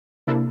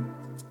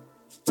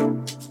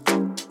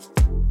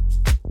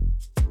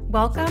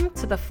Welcome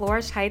to the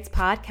Flourish Heights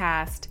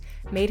podcast,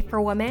 made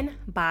for women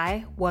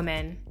by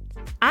women.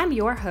 I'm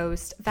your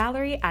host,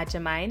 Valerie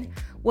Adjamine,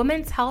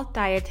 women's health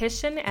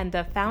dietitian and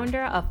the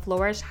founder of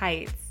Flourish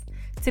Heights.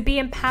 To be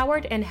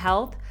empowered in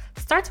health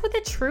starts with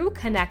a true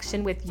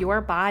connection with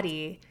your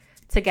body.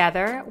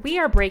 Together, we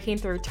are breaking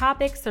through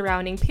topics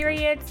surrounding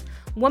periods,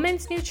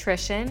 women's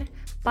nutrition,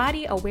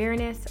 body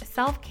awareness,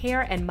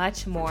 self-care, and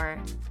much more.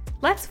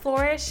 Let's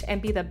flourish and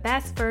be the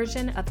best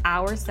version of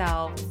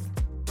ourselves.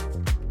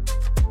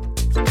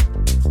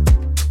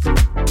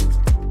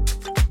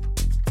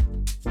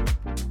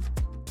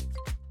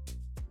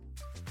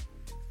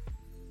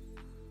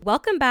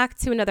 Welcome back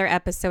to another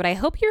episode. I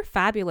hope you're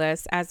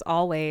fabulous as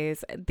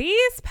always.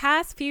 These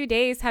past few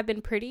days have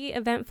been pretty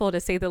eventful,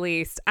 to say the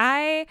least.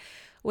 I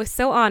was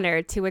so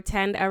honored to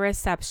attend a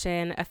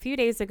reception a few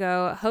days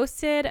ago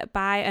hosted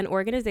by an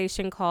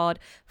organization called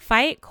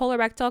Fight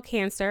Colorectal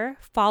Cancer,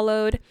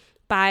 followed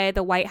by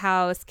the White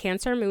House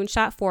Cancer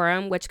Moonshot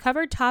Forum, which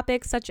covered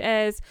topics such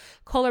as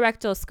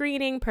colorectal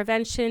screening,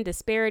 prevention,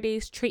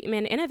 disparities,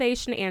 treatment,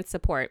 innovation, and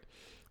support.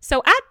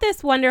 So at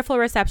this wonderful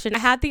reception, I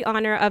had the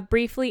honor of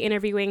briefly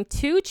interviewing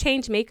two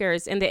change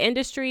makers in the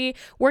industry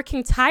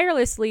working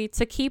tirelessly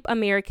to keep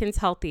Americans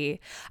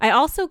healthy. I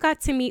also got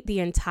to meet the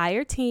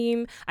entire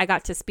team. I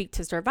got to speak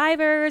to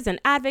survivors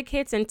and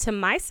advocates. And to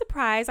my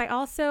surprise, I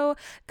also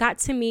got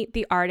to meet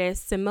the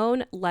artist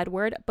Simone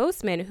Ledward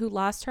Boseman, who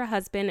lost her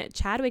husband,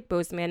 Chadwick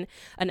Boseman,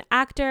 an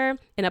actor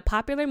in a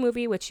popular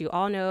movie, which you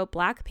all know,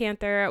 Black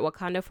Panther,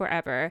 Wakanda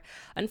Forever.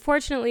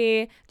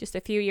 Unfortunately, just a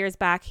few years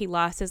back, he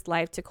lost his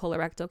life to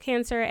colorectal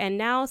cancer, and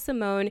now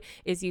Simone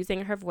is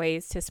using her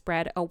voice to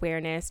spread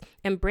awareness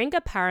and bring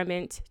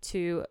empowerment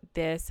to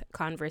this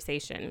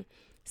conversation.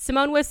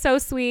 Simone was so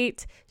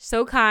sweet,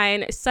 so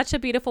kind, such a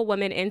beautiful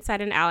woman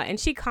inside and out,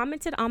 and she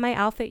commented on my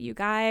outfit, you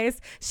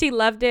guys. She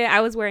loved it. I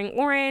was wearing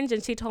orange,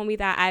 and she told me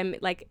that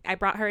I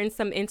brought her in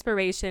some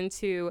inspiration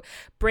to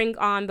bring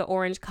on the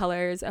orange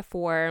colors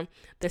for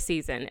the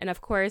season. And of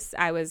course,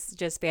 I was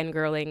just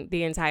fangirling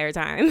the entire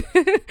time.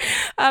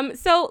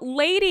 So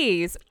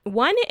ladies,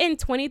 1 in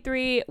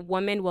 23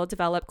 women will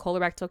develop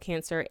colorectal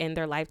cancer in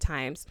their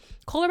lifetimes.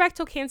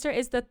 Colorectal cancer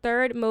is the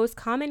third most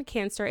common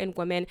cancer in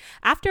women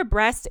after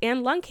breast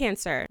and lung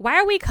cancer. Why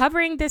are we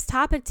covering this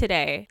topic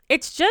today?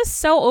 It's just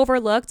so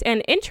overlooked,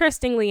 and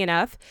interestingly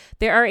enough,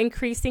 there are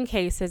increasing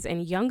cases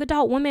in young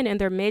adult women in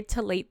their mid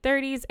to late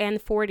 30s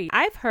and 40s.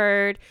 I've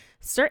heard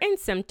certain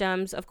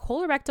symptoms of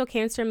colorectal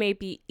cancer may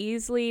be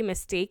easily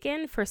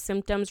mistaken for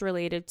symptoms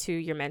related to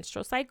your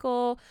menstrual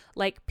cycle,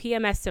 like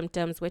PMS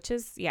symptoms, which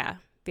is,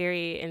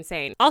 very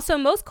insane. Also,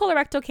 most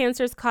colorectal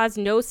cancers cause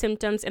no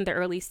symptoms in the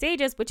early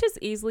stages, which is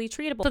easily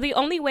treatable. So the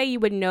only way you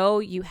would know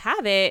you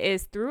have it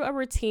is through a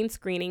routine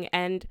screening,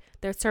 and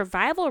the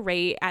survival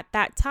rate at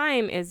that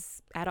time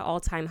is at an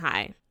all-time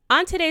high.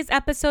 On today's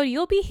episode,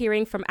 you'll be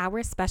hearing from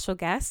our special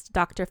guests,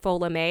 Dr.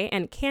 Fola May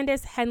and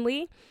Candace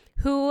Henley,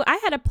 who I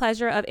had a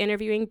pleasure of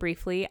interviewing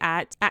briefly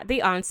at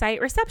the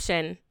on-site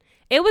reception.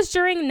 It was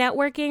during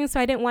networking, so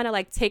I didn't want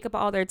to take up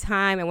all their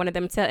time. I wanted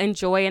them to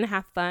enjoy and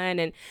have fun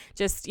and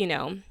just,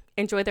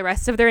 enjoy the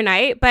rest of their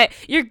night. But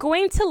you're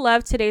going to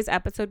love today's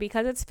episode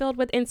because it's filled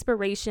with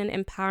inspiration,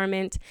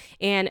 empowerment,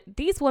 and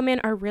these women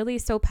are really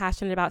so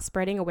passionate about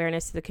spreading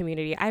awareness to the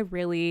community. I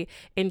really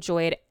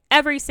enjoyed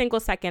every single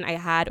second I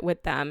had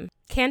with them.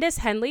 Candace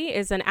Henley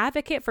is an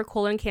advocate for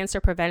colon cancer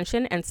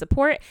prevention and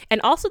support,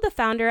 and also the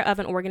founder of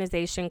an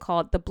organization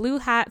called the Blue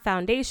Hat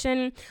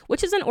Foundation,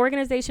 which is an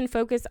organization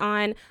focused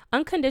on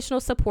unconditional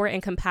support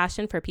and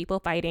compassion for people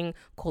fighting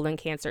colon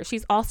cancer.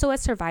 She's also a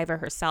survivor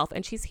herself,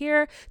 and she's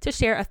here to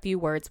share a few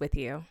words with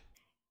you.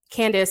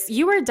 Candace,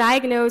 you were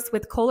diagnosed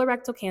with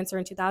colorectal cancer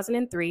in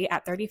 2003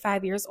 at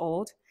 35 years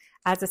old.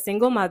 As a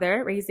single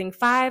mother raising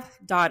 5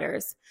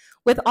 daughters.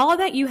 With all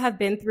that you have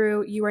been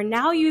through, you are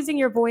now using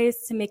your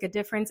voice to make a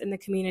difference in the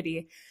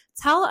community.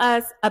 Tell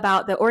us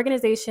about the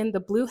organization, the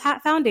Blue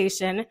Hat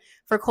Foundation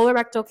for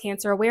Colorectal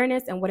Cancer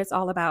Awareness, and what it's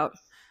all about.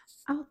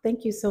 Oh,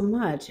 thank you so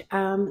much.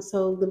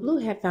 So the Blue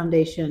Hat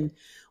Foundation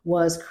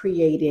was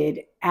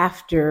created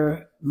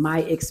after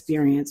my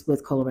experience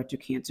with colorectal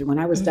cancer. When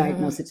I was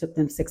diagnosed, it took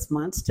them 6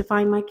 months to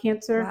find my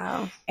cancer.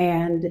 Wow.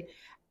 And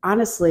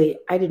honestly,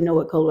 I didn't know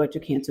what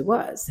colorectal cancer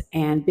was.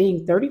 And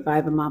being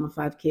 35, a mom of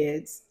 5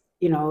 kids,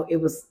 it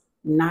was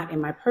not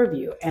in my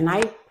purview. And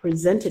I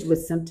presented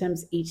with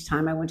symptoms each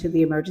time I went to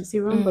the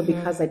emergency room, but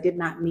because I did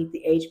not meet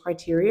the age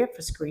criteria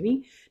for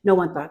screening, no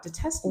one thought to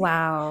test me.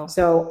 Wow.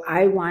 So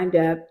I wind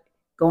up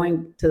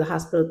going to the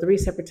hospital 3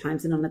 separate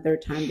times. And on the 3rd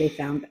time, they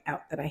found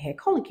out that I had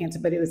colon cancer,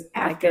 but it was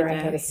after I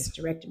had a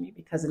hysterectomy,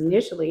 because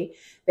initially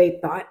they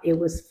thought it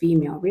was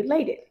female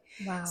related.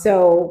 Wow.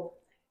 So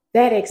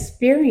that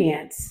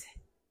experience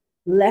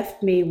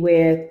left me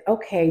with,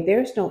 okay,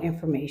 there's no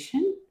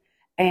information.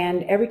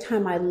 And every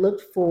time I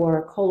looked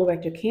for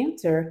colorectal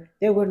cancer,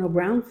 there were no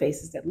brown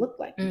faces that looked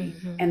like me.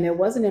 And there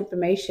wasn't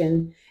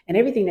information, and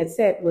everything that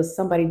said was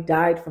somebody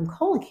died from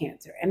colon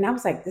cancer. And I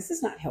was like, this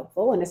is not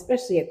helpful. And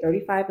especially at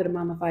 35 with a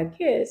mom of 5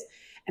 kids.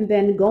 And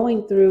then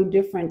going through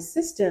different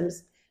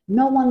systems,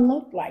 no one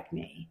looked like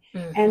me.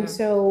 And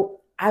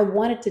so I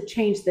wanted to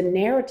change the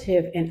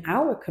narrative in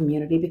our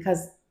community,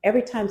 because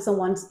every time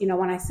someone's,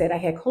 when I said I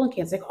had colon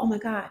cancer, like, oh my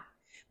God,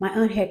 my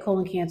aunt had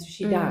colon cancer.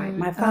 She died.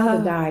 My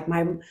father died.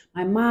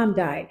 My mom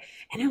died.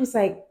 And I was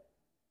like,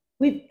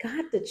 we've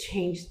got to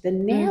change the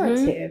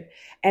narrative.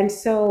 And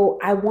so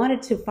I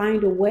wanted to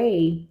find a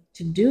way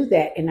to do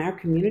that in our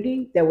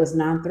community that was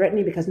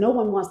non-threatening, because no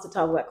one wants to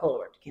talk about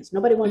colorectal cancer.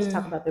 Nobody wants to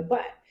talk about their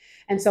butt.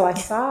 And so I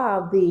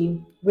saw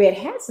the Red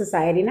Hat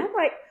Society, and I'm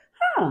like,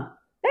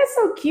 that's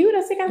so cute. I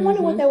was like, I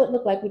wonder what that would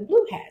look like with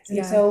blue hats.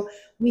 And so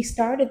we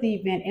started the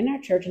event in our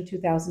church in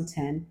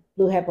 2010,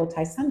 Blue Hat Bow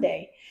Tie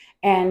Sunday.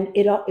 And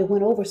it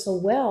went over so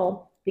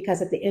well,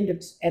 because at the end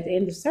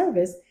of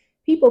service,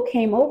 people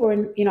came over,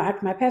 and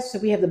after my pastor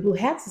said we have the Blue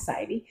Hat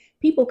Society,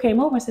 people came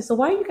over and said, so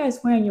why are you guys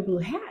wearing your blue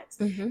hats?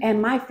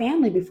 And my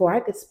family, before I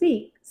could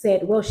speak,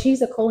 said, well,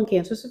 she's a colon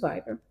cancer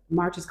survivor.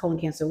 March is Colon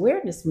Cancer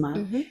Awareness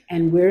Month,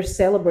 and we're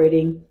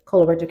celebrating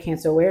Colorectal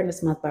Cancer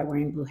Awareness Month by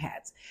wearing blue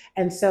hats.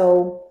 And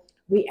so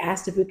we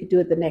asked if we could do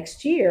it the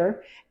next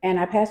year, and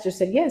our pastor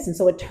said yes. And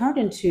so it turned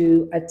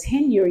into a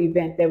 10-year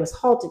event that was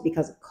halted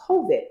because of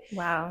COVID.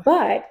 Wow.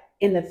 But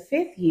in the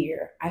 5th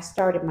year, I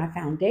started my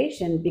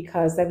foundation,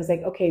 because I was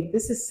like, okay,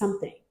 this is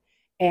something.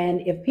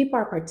 And if people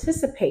are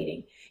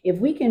participating, if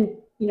we can,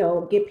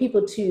 get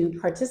people to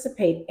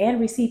participate and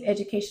receive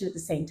education at the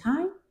same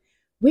time,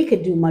 we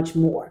could do much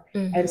more.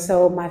 And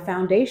so my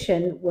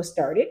foundation was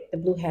started, the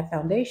Blue Hat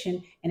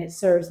Foundation, and it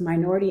serves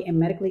minority and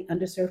medically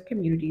underserved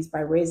communities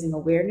by raising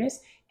awareness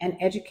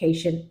and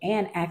education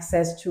and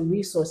access to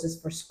resources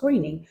for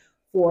screening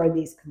for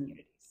these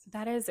communities.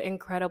 That is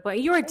incredible.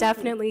 You are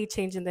definitely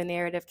changing the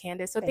narrative,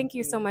 Candace. So thank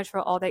you so much for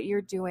all that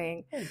you're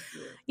doing. Thank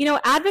you.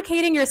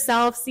 Advocating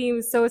yourself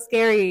seems so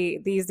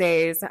scary these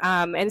days.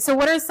 And so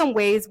what are some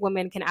ways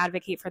women can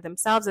advocate for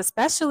themselves,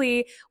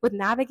 especially with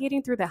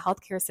navigating through the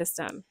healthcare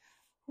system?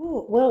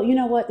 Ooh, well, you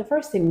know what? The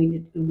first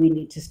thing we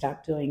need to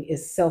stop doing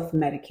is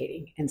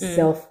self-medicating and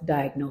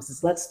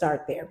self-diagnosis. Let's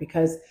start there,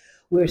 because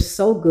we're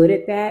so good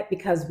at that,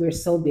 because we're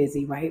so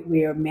busy, right?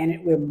 We're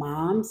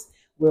moms.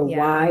 We're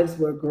wives,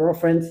 we're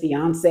girlfriends,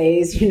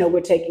 fiancés,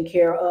 we're taking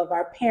care of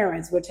our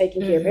parents, we're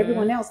taking care of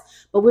everyone else,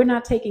 but we're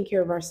not taking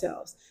care of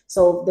ourselves.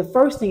 So the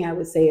first thing I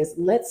would say is,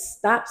 let's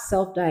stop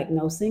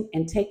self-diagnosing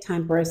and take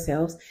time for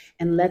ourselves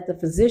and let the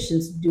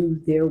physicians do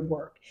their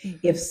work.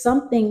 If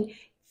something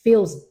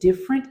feels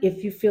different,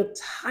 if you feel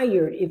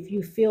tired, if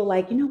you feel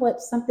like,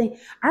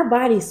 our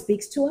body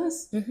speaks to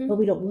us, but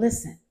we don't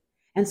listen.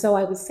 And so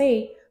I would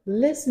say,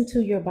 listen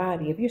to your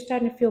body. If you're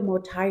starting to feel more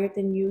tired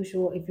than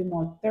usual, if you're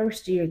more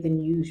thirstier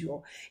than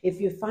usual, if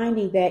you're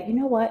finding that,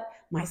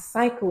 my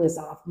cycle is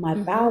off, my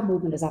bowel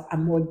movement is off,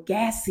 I'm more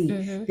gassy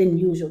than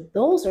usual,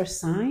 those are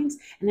signs.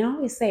 And I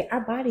always say,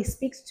 our body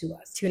speaks to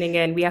us. Tuning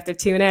in. We have to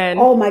tune in.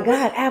 Oh my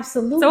God,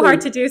 absolutely. So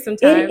hard to do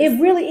sometimes. It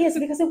really is,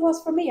 because it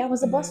was for me. I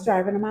was a bus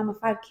driver and a mom of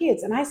 5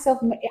 kids. And I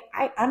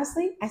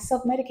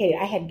self-medicated.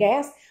 I had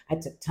gas. I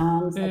took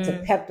Tums, I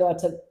took Pepto, I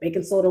took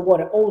baking soda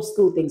water, old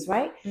school things,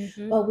 right?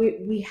 But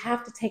we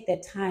have to take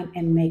that time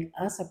and make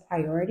us a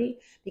priority,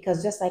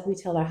 because just like we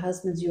tell our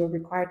husbands, you are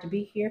required to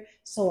be here,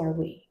 so are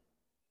we.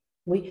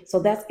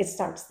 So it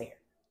starts there.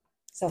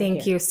 Self-care.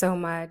 Thank you so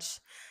much.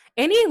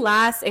 Any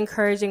last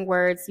encouraging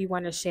words you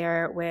want to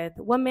share with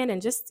women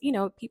and just,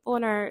 people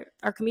in our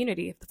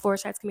community, the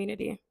Flourish Heights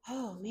community?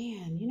 Oh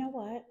man, you know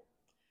what?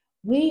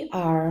 We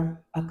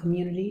are a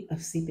community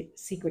of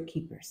secret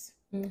keepers.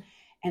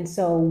 And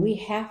so we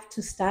have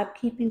to stop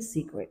keeping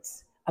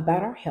secrets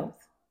about our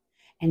health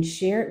and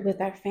share it with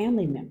our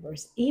family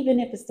members, even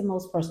if it's the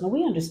most personal.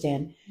 We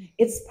understand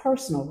it's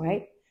personal,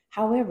 right?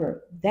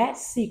 However, that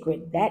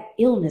secret, that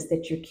illness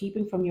that you're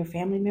keeping from your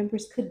family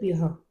members could be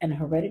an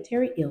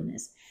hereditary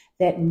illness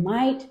that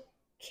might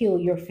kill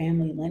your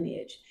family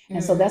lineage.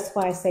 And so that's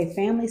why I say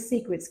family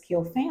secrets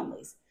kill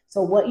families.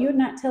 So what you're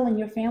not telling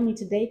your family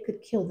today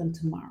could kill them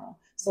tomorrow.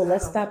 So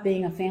let's stop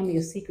being a family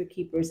of secret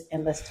keepers,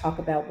 and let's talk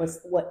about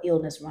what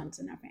illness runs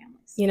in our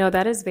families.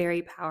 That is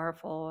very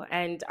powerful.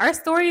 And our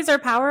stories are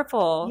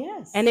powerful.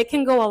 Yes. And it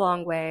can go a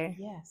long way.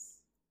 Yes.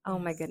 Oh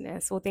my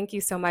goodness. Well, thank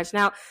you so much.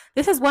 Now,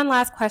 this is one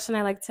last question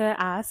I like to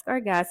ask our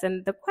guests.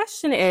 And the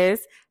question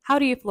is, how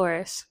do you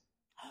flourish?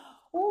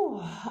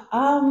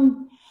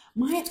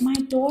 My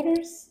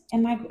daughters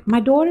and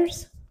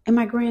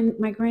my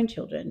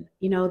grandchildren,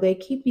 they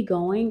keep me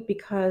going,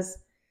 because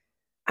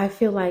I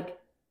feel like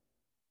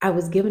I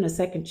was given a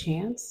second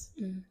chance,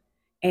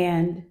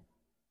 and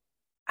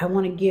I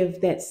want to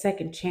give that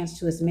second chance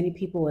to as many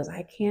people as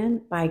I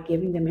can by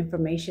giving them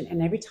information.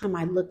 And every time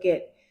I look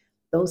at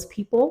those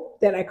people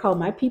that I call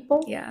my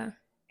people,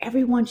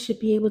 everyone should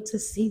be able to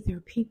see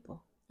their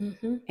people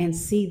and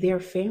see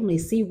their family,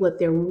 see what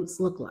their roots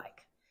look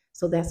like.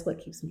 So that's what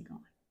keeps me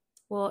going.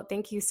 Well,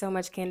 thank you so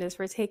much, Candace,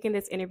 for taking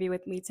this interview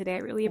with me today. I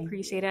really Thank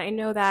appreciate you. it. I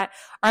know that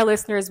our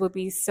listeners will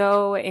be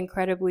so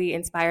incredibly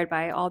inspired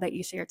by all that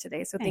you shared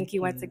today. So thank Thank you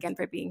once you. again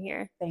for being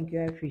here. Thank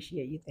you. I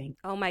appreciate you. Thank you.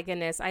 Oh my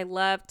goodness, I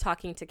love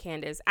talking to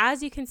Candace.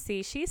 As you can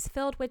see, she's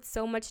filled with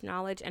so much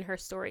knowledge and her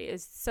story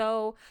is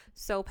so,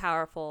 so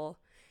powerful.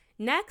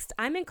 Next,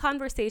 I'm in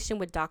conversation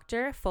with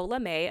Dr.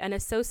 Fola May, an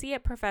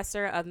associate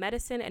professor of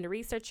medicine and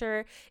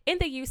researcher in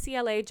the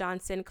UCLA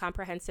Johnson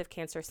Comprehensive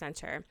Cancer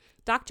Center.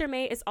 Dr.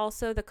 May is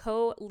also the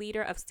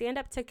co-leader of Stand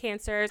Up to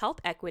Cancer's Health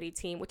Equity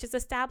Team, which is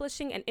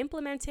establishing and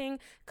implementing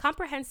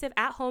comprehensive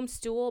at-home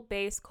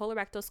stool-based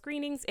colorectal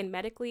screenings in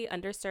medically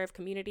underserved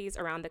communities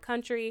around the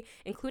country,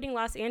 including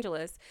Los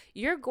Angeles.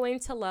 You're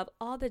going to love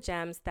all the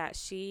gems that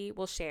she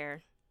will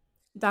share.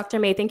 Dr.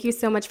 May, thank you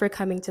so much for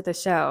coming to the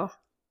show.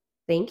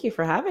 Thank you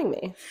for having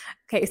me.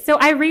 Okay, so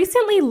I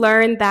recently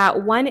learned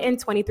that 1 in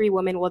 23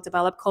 women will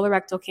develop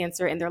colorectal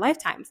cancer in their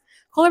lifetimes.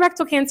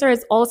 Colorectal cancer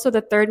is also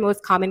the third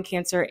most common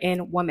cancer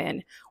in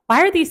women.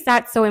 Why are these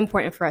stats so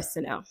important for us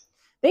to know?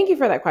 Thank you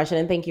for that question,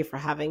 and thank you for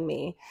having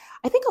me.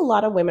 I think a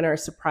lot of women are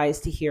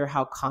surprised to hear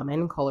how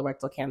common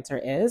colorectal cancer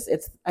is.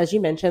 It's, as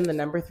you mentioned, the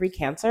number 3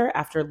 cancer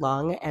after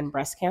lung and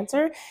breast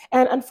cancer,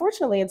 and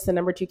unfortunately, it's the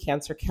number 2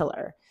 cancer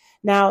killer.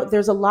 Now,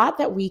 there's a lot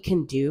that we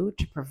can do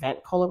to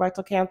prevent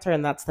colorectal cancer,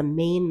 and that's the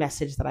main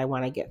message that I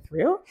want to get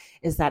through,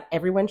 is that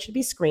everyone should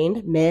be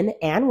screened, men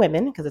and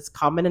women, because it's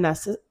common in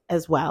us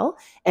as well,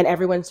 and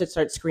everyone should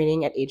start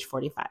screening at age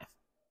 45.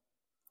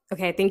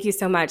 Okay, thank you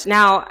so much.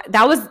 Now,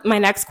 that was my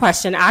next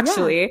question,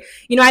 actually. Yeah.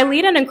 You know, I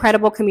lead an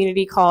incredible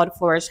community called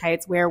Flourish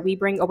Heights, where we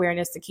bring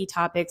awareness to key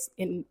topics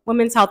in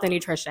women's health and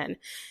nutrition.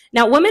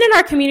 Now, women in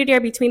our community are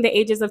between the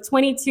ages of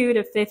 22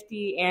 to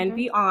 50 and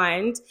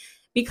beyond.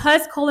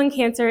 Because colon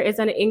cancer is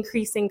an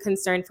increasing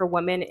concern for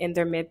women in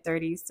their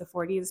mid-30s to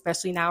 40s,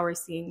 especially now we're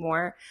seeing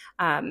more,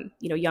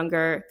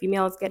 younger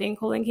females getting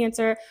colon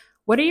cancer.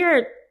 What are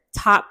your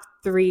top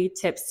 3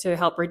 tips to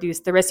help reduce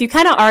the risk? You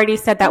kind of already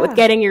said that with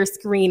getting your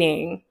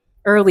screening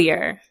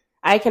earlier.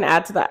 I can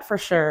add to that for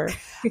sure.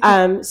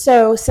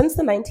 So since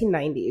the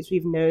 1990s,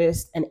 we've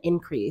noticed an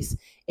increase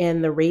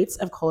in the rates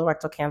of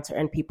colorectal cancer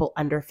in people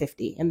under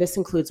 50. And this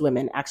includes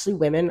women. Actually,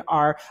 women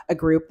are a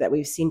group that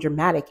we've seen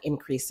dramatic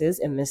increases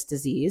in this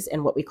disease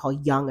in what we call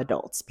young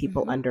adults,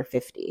 people under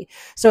 50.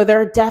 So there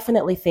are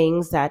definitely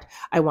things that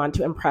I want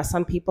to impress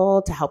on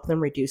people to help them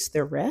reduce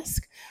their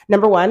risk.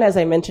 Number 1, as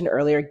I mentioned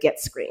earlier,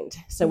 get screened.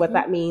 So what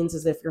that means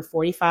is if you're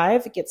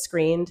 45, get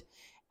screened.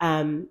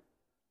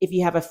 If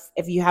you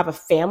have a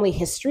family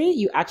history,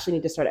 you actually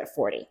need to start at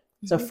 40.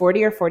 So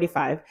 40 or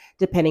 45,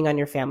 depending on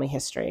your family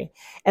history.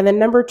 And then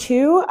number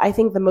 2, I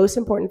think the most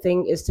important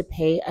thing is to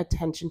pay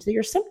attention to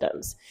your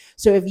symptoms.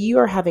 So if you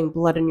are having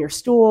blood in your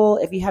stool,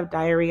 if you have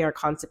diarrhea or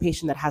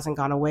constipation that hasn't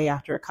gone away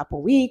after a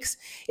couple weeks,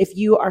 if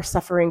you are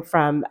suffering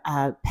from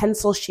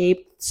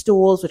pencil-shaped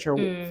stools, which are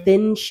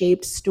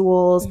thin-shaped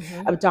stools,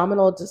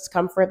 abdominal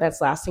discomfort that's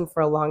lasting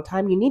for a long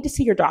time, you need to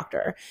see your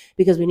doctor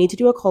because we need to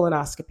do a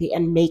colonoscopy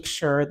and make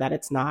sure that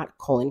it's not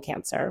colon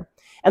cancer.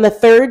 And the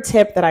third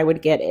tip that I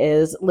would get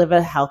is live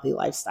a healthy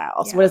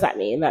lifestyle. So what does that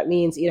mean? That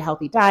means eat a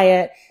healthy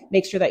diet,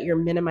 make sure that you're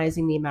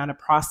minimizing the amount of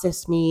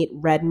processed meat,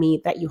 red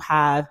meat that you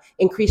have,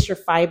 increase your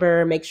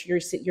fiber, make sure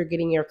you're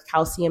getting your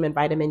calcium and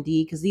vitamin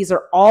D, because these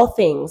are all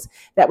things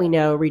that we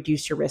know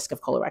reduce your risk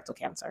of colorectal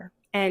cancer.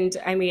 And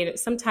I mean,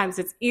 sometimes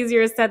it's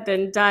easier said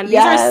than done. These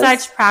are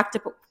such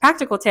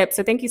practical tips.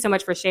 So thank you so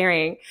much for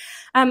sharing.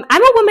 I'm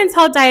a women's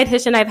health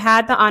dietitian. I've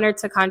had the honor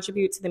to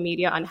contribute to the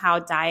media on how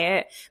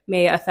diet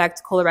may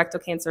affect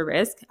colorectal cancer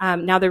risk.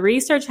 Now, the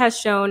research has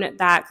shown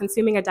that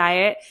consuming a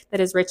diet that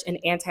is rich in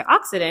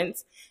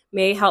antioxidants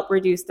may help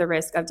reduce the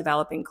risk of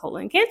developing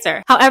colon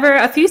cancer. However,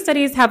 a few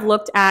studies have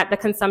looked at the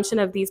consumption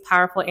of these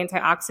powerful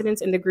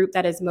antioxidants in the group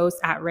that is most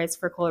at risk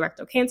for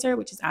colorectal cancer,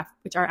 which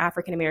are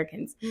African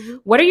Americans.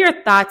 What are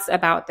your thoughts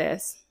about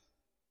this?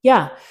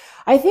 Yeah,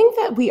 I think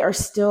that we are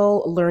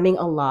still learning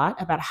a lot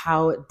about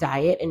how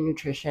diet and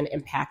nutrition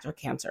impact our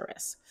cancer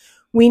risk.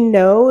 We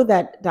know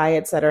that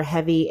diets that are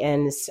heavy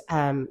in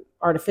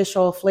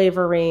artificial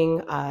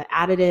flavoring,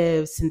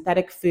 additives,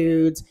 synthetic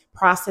foods,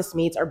 processed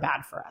meats are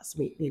bad for us.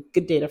 We have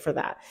good data for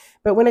that.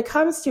 But when it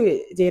comes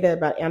to data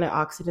about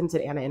antioxidants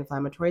and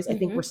anti-inflammatories, I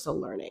think we're still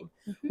learning.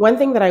 One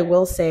thing that I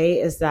will say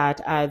is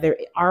that there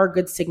are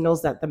good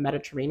signals that the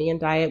Mediterranean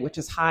diet, which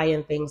is high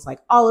in things like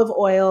olive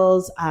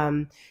oils,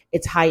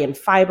 it's high in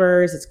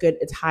fibers,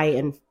 it's high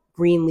in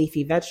green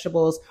leafy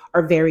vegetables,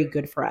 are very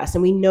good for us.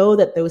 And we know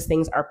that those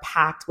things are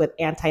packed with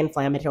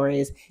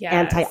anti-inflammatories,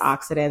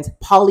 antioxidants,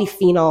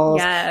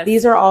 polyphenols.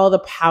 These are all the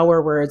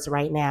power words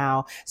right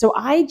now. So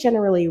I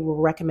generally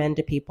recommend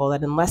to people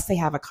that unless they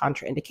have a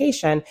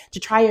contraindication, to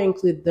try to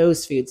include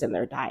those foods in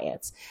their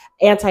diets.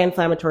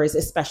 Anti-inflammatories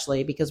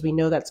especially, because we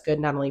know that's good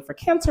not only for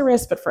cancer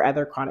risk, but for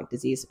other chronic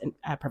disease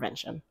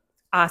prevention.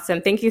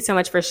 Awesome. Thank you so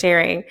much for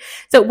sharing.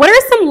 So what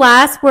are some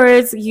last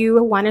words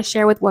you want to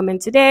share with women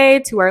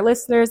today, to our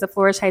listeners, the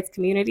Flourish Heights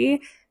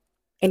community?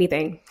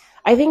 Anything?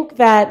 I think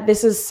that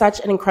this is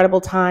such an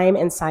incredible time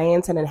in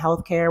science and in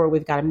healthcare where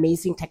we've got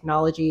amazing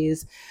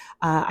technologies.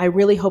 I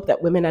really hope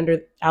that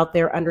women out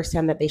there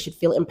understand that they should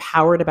feel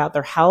empowered about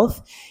their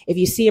health. If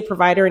you see a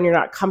provider and you're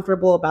not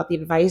comfortable about the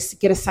advice,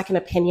 get a second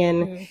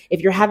opinion.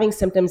 If you're having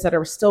symptoms that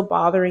are still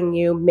bothering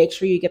you, make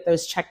sure you get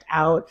those checked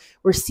out.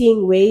 We're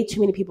seeing way too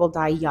many people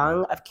die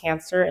young of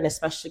cancer, and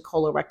especially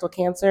colorectal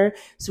cancer.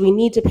 So we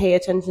need to pay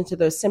attention to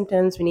those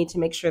symptoms. We need to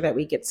make sure that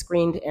we get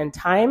screened in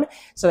time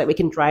so that we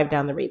can drive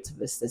down the rates of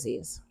this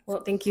disease.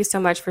 Well, thank you so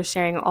much for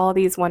sharing all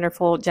these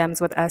wonderful gems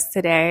with us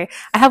today.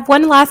 I have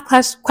one last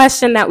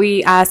question that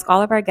we ask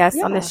all of our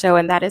guests on the show,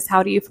 and that is,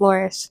 how do you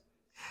flourish?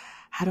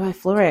 How do I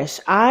flourish?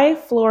 I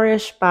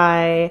flourish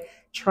by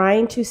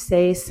trying to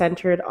stay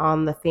centered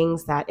on the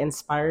things that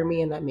inspire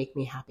me and that make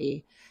me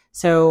happy.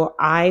 So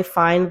I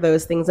find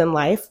those things in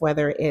life,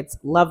 whether it's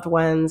loved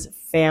ones,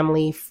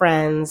 family,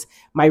 friends,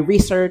 my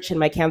research in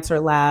my cancer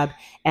lab,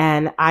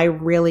 and I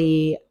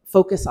really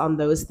focus on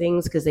those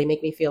things because they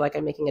make me feel like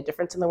I'm making a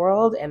difference in the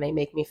world, and they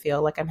make me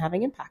feel like I'm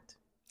having impact.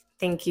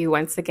 Thank you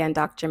once again,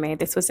 Dr. May.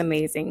 This was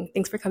amazing.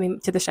 Thanks for coming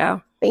to the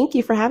show. Thank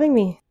you for having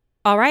me.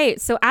 All right.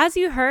 So as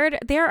you heard,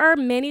 there are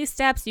many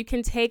steps you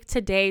can take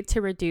today to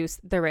reduce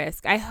the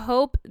risk. I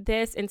hope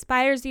this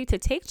inspires you to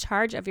take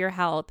charge of your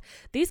health.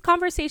 These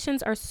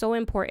conversations are so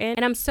important,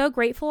 and I'm so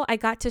grateful I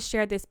got to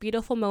share this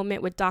beautiful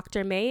moment with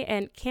Dr. May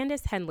and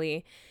Candace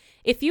Henley.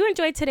 If you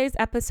enjoyed today's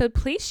episode,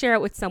 please share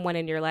it with someone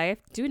in your life.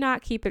 Do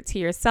not keep it to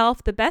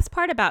yourself. The best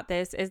part about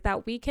this is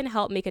that we can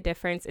help make a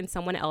difference in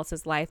someone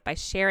else's life by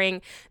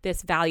sharing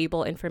this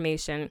valuable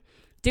information.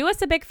 Do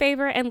us a big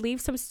favor and leave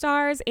some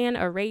stars and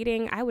a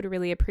rating. I would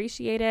really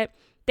appreciate it.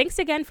 Thanks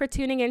again for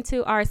tuning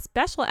into our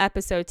special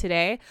episode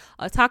today.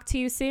 I'll talk to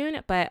you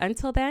soon, but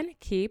until then,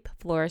 keep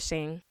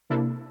flourishing.